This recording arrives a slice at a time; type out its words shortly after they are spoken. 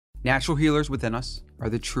Natural healers within us are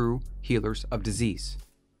the true healers of disease.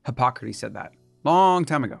 Hippocrates said that long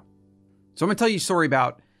time ago. So I'm going to tell you a story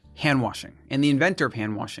about hand washing and the inventor of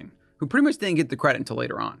hand washing, who pretty much didn't get the credit until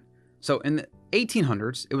later on. So in the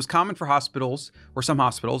 1800s, it was common for hospitals, or some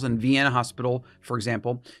hospitals, in Vienna Hospital, for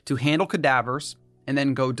example, to handle cadavers and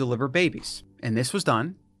then go deliver babies. And this was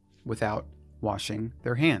done without washing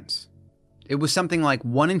their hands. It was something like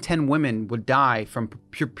 1 in 10 women would die from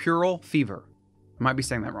puerperal fever. I might be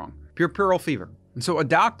saying that wrong. Puerperal fever. And so a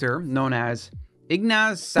doctor known as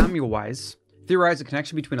Ignaz Semmelweis theorized a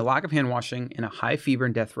connection between a lack of hand washing and a high fever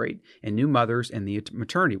and death rate in new mothers in the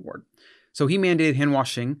maternity ward. So he mandated hand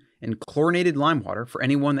washing in chlorinated lime water for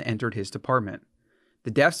anyone that entered his department.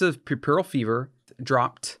 The deaths of puerperal fever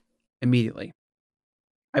dropped immediately.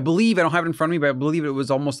 I don't have it in front of me, but I believe it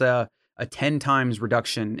was almost a 10 times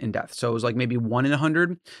reduction in death. So it was like maybe 1 in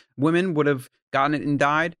 100 women would have gotten it and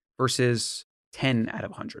died versus 10 out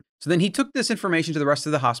of 100. So then he took this information to the rest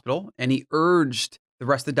of the hospital and he urged the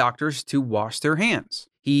rest of the doctors to wash their hands.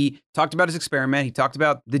 He talked about his experiment. He talked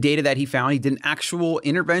about the data that he found. He did an actual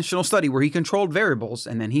interventional study where he controlled variables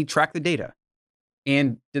and then he tracked the data.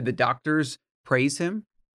 And did the doctors praise him?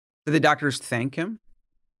 Did the doctors thank him?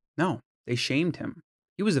 No, they shamed him.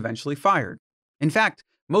 He was eventually fired. In fact,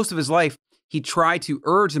 most of his life, he tried to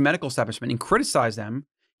urge the medical establishment and criticize them.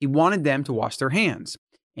 He wanted them to wash their hands.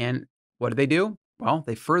 And what did they do? Well,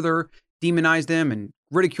 they further demonized him and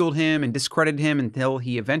ridiculed him and discredited him until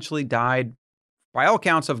he eventually died, by all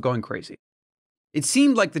accounts, of going crazy. It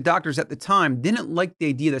seemed like the doctors at the time didn't like the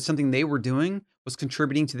idea that something they were doing was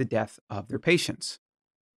contributing to the death of their patients.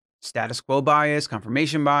 Status quo bias,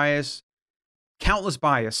 confirmation bias, countless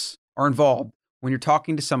bias are involved when you're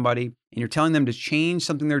talking to somebody and you're telling them to change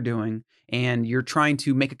something they're doing and you're trying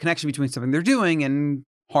to make a connection between something they're doing and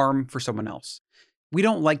harm for someone else. We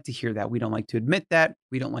don't like to hear that. We don't like to admit that.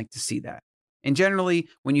 We don't like to see that. And generally,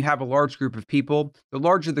 when you have a large group of people, the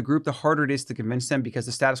larger the group, the harder it is to convince them because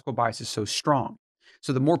the status quo bias is so strong.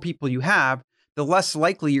 So the more people you have, the less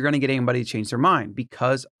likely you're going to get anybody to change their mind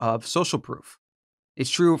because of social proof. It's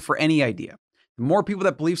true for any idea. The more people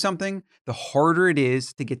that believe something, the harder it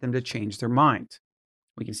is to get them to change their mind.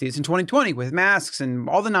 We can see this in 2020 with masks and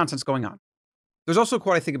all the nonsense going on. There's also a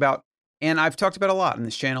quote I think about, and I've talked about a lot on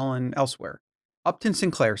this channel and elsewhere. Upton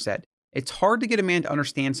Sinclair said, "It's hard to get a man to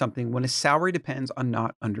understand something when his salary depends on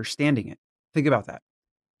not understanding it." Think about that.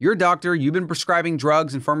 You're a doctor. You've been prescribing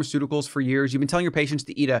drugs and pharmaceuticals for years. You've been telling your patients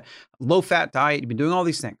to eat a low-fat diet. You've been doing all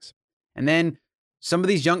these things. And then some of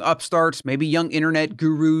these young upstarts, maybe young internet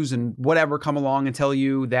gurus and whatever, come along and tell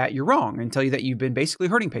you that you're wrong and tell you that you've been basically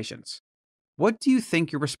hurting patients. What do you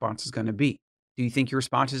think your response is going to be? Do you think your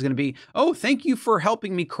response is going to be, "Oh, thank you for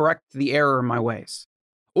helping me correct the error in my ways"?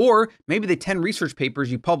 Or maybe the 10 research papers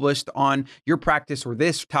you published on your practice or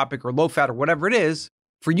this topic or low fat or whatever it is,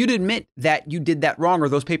 for you to admit that you did that wrong or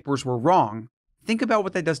those papers were wrong. Think about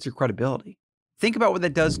what that does to your credibility. Think about what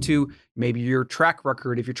that does to maybe your track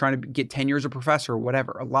record if you're trying to get 10 years as a professor or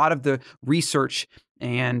whatever. A lot of the research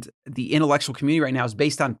and the intellectual community right now is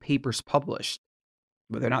based on papers published.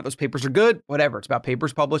 Whether or not those papers are good, whatever. It's about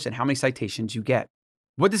papers published and how many citations you get.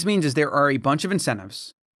 What this means is there are a bunch of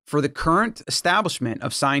incentives for the current establishment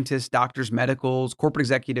of scientists, doctors, medicals, corporate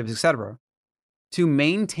executives, etc., to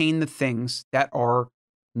maintain the things that are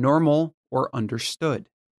normal or understood.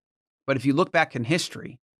 But if you look back in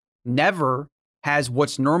history, never has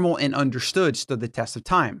what's normal and understood stood the test of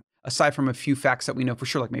time, aside from a few facts that we know for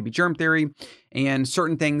sure, like maybe germ theory and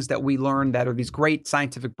certain things that we learned that are these great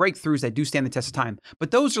scientific breakthroughs that do stand the test of time. But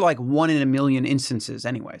those are like 1 in a million instances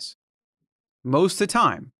anyways. Most of the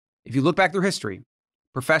time, if you look back through history,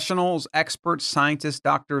 professionals, experts, scientists,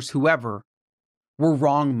 doctors, whoever, were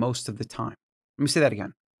wrong most of the time. Let me say that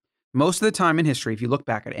again. Most of the time in history, if you look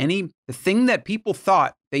back at the thing that people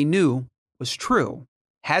thought they knew was true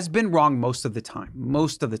has been wrong most of the time.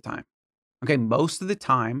 Most of the time. Okay, most of the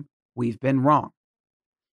time we've been wrong.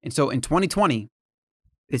 And so in 2020,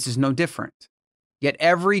 this is no different. Yet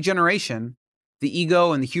every generation, the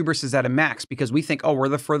ego and the hubris is at a max because we think, oh, we're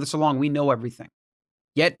the furthest along. We know everything.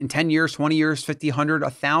 Yet in 10 years, 20 years, 50, 100,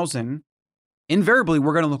 1,000, invariably,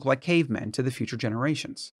 we're going to look like cavemen to the future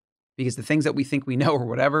generations because the things that we think we know or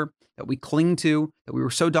whatever that we cling to, that we were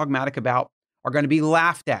so dogmatic about, are going to be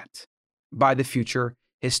laughed at by the future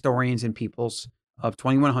historians and peoples of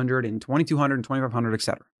 2100 and 2200 and 2500,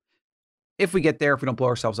 etc. If we get there, if we don't blow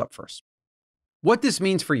ourselves up first. What this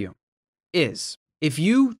means for you is if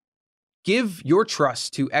you give your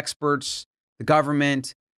trust to experts, the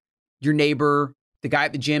government, your neighbor, the guy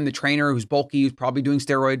at the gym, the trainer who's bulky, who's probably doing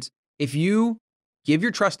steroids, if you give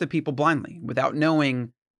your trust to people blindly without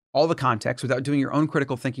knowing all the context, without doing your own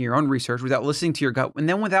critical thinking, your own research, without listening to your gut, and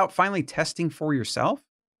then without finally testing for yourself,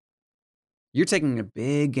 you're taking a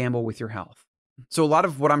big gamble with your health. So a lot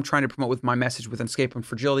of what I'm trying to promote with my message with Escape from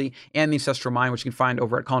Fragility and the Ancestral Mind, which you can find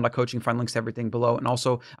over at Colin.coaching, you can find links to everything below. And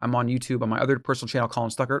also I'm on YouTube on my other personal channel, Colin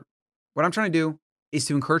Stuckert. What I'm trying to do is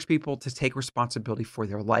to encourage people to take responsibility for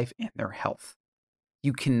their life and their health.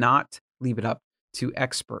 You cannot leave it up to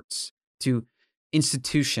experts, to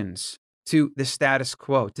institutions, to the status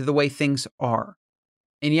quo, to the way things are.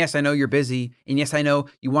 And yes, I know you're busy. And yes, I know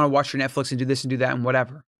you want to watch your Netflix and do this and do that and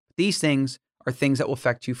whatever. These things are things that will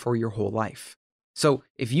affect you for your whole life. So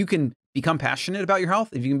if you can become passionate about your health,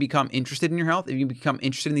 if you can become interested in your health, if you can become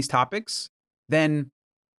interested in these topics, then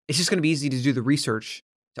it's just going to be easy to do the research,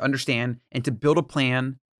 to understand, and to build a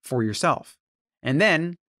plan for yourself. And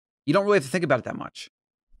then you don't really have to think about it that much.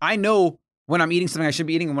 I know when I'm eating something I should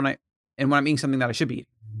be eating and when I'm eating something that I should be eating.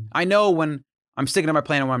 I know when I'm sticking to my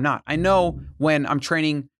plan and when I'm not. I know when I'm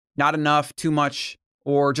training not enough, too much,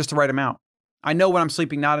 or just the right amount. I know when I'm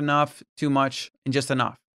sleeping not enough, too much, and just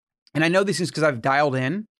enough. And I know these things because I've dialed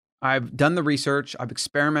in, I've done the research, I've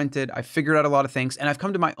experimented, I've figured out a lot of things, and I've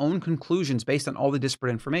come to my own conclusions based on all the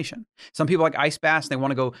disparate information. Some people like ice baths, and they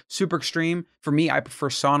want to go super extreme. For me, I prefer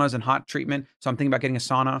saunas and hot treatment, so I'm thinking about getting a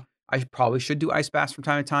sauna. I probably should do ice baths from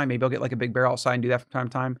time to time. Maybe I'll get like a big barrel outside and do that from time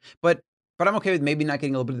to time. But I'm okay with maybe not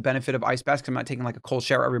getting a little bit of the benefit of ice baths because I'm not taking like a cold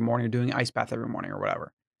shower every morning or doing an ice bath every morning or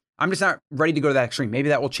whatever. I'm just not ready to go to that extreme. Maybe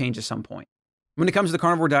that will change at some point. When it comes to the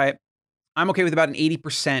carnivore diet, I'm okay with about an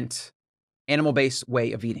 80% animal-based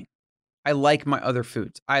way of eating. I like my other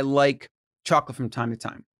foods. I like chocolate from time to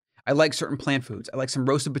time. I like certain plant foods. I like some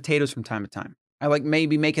roasted potatoes from time to time. I like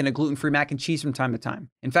maybe making a gluten-free mac and cheese from time to time.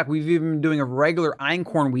 In fact, we've even been doing a regular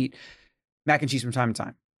einkorn wheat mac and cheese from time to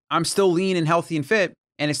time. I'm still lean and healthy and fit,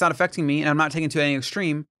 and it's not affecting me, and I'm not taking it to any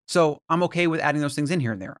extreme, so I'm okay with adding those things in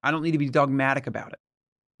here and there. I don't need to be dogmatic about it.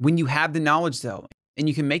 When you have the knowledge, though, and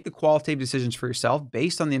you can make the qualitative decisions for yourself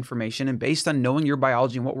based on the information and based on knowing your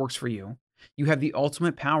biology and what works for you, you have the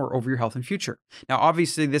ultimate power over your health and future. Now,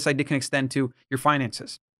 obviously, this idea can extend to your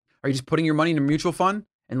finances. Are you just putting your money in a mutual fund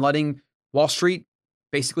and letting Wall Street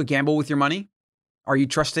basically gamble with your money? Are you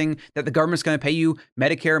trusting that the government's going to pay you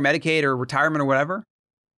Medicare, Medicaid, or retirement or whatever?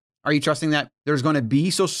 Are you trusting that there's going to be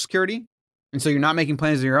Social Security? And so you're not making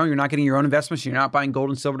plans of your own, you're not getting your own investments, you're not buying gold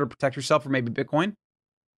and silver to protect yourself or maybe Bitcoin?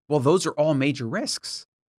 Well, those are all major risks.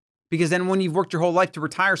 Because then when you've worked your whole life to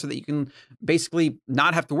retire so that you can basically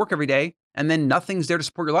not have to work every day, and then nothing's there to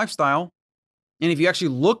support your lifestyle, and if you actually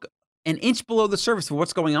look an inch below the surface of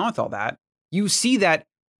what's going on with all that, you see that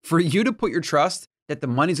for you to put your trust that the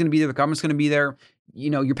money's going to be there, the government's going to be there,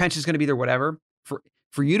 your pension's going to be there, whatever,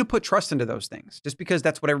 for you to put trust into those things, just because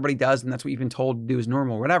that's what everybody does and that's what you've been told to do is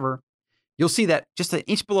normal or whatever, you'll see that just an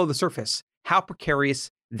inch below the surface, how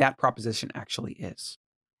precarious that proposition actually is.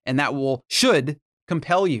 And that should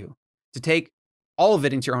compel you to take all of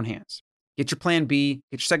it into your own hands. Get your plan B,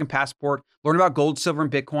 get your second passport, learn about gold, silver, and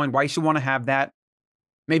Bitcoin, why you should want to have that.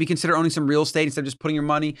 Maybe consider owning some real estate instead of just putting your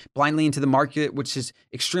money blindly into the market, which is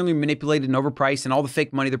extremely manipulated and overpriced, and all the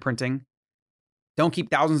fake money they're printing. Don't keep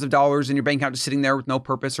thousands of dollars in your bank account just sitting there with no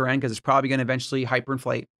purpose or end, because it's probably going to eventually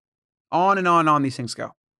hyperinflate. On and on these things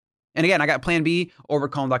go. And again, I got plan B over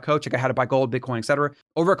at Colin.coach. I got how to buy gold, Bitcoin, etc.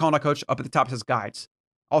 Over at Colin.coach, up at the top says guides.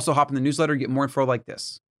 Also hop in the newsletter, get more info like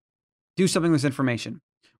this. Do something with this information.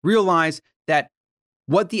 Realize that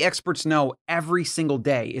what the experts know every single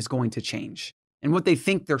day is going to change. And what they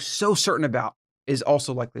think they're so certain about is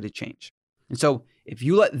also likely to change. And so if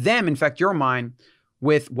you let them infect your mind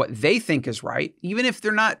with what they think is right, even if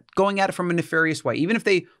they're not going at it from a nefarious way, even if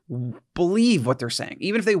they believe what they're saying,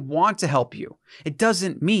 even if they want to help you, it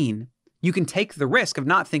doesn't mean you can take the risk of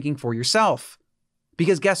not thinking for yourself.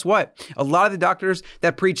 Because guess what? A lot of the doctors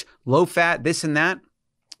that preach low fat, this and that,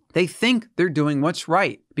 they think they're doing what's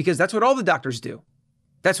right because that's what all the doctors do.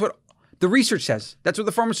 That's what the research says. That's what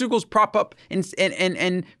the pharmaceuticals prop up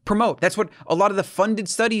and promote. That's what a lot of the funded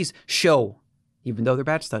studies show, even though they're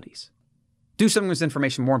bad studies. Do something with this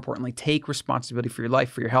information. More importantly, take responsibility for your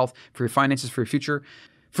life, for your health, for your finances, for your future,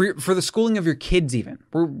 for the schooling of your kids even.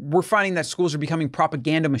 We're finding that schools are becoming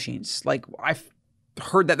propaganda machines. Like I've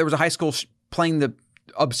heard that there was a high school playing the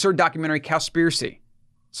absurd documentary Cowspiracy.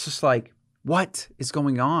 It's just like, what is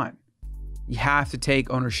going on? You have to take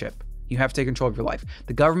ownership. You have to take control of your life.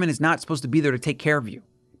 The government is not supposed to be there to take care of you.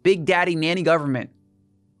 Big daddy nanny government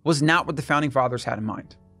was not what the founding fathers had in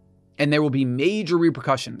mind. And there will be major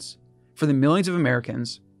repercussions for the millions of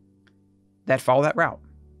Americans that follow that route.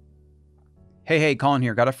 Hey, Colin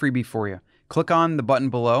here. Got a freebie for you. Click on the button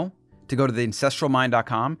below to go to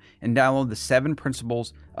theancestralmind.com and download the 7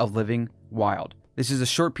 Principles of Living Wild. This is a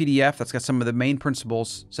short PDF that's got some of the main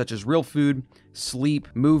principles, such as real food, sleep,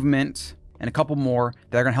 movement, and a couple more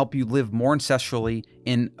that are going to help you live more ancestrally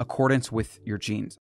in accordance with your genes.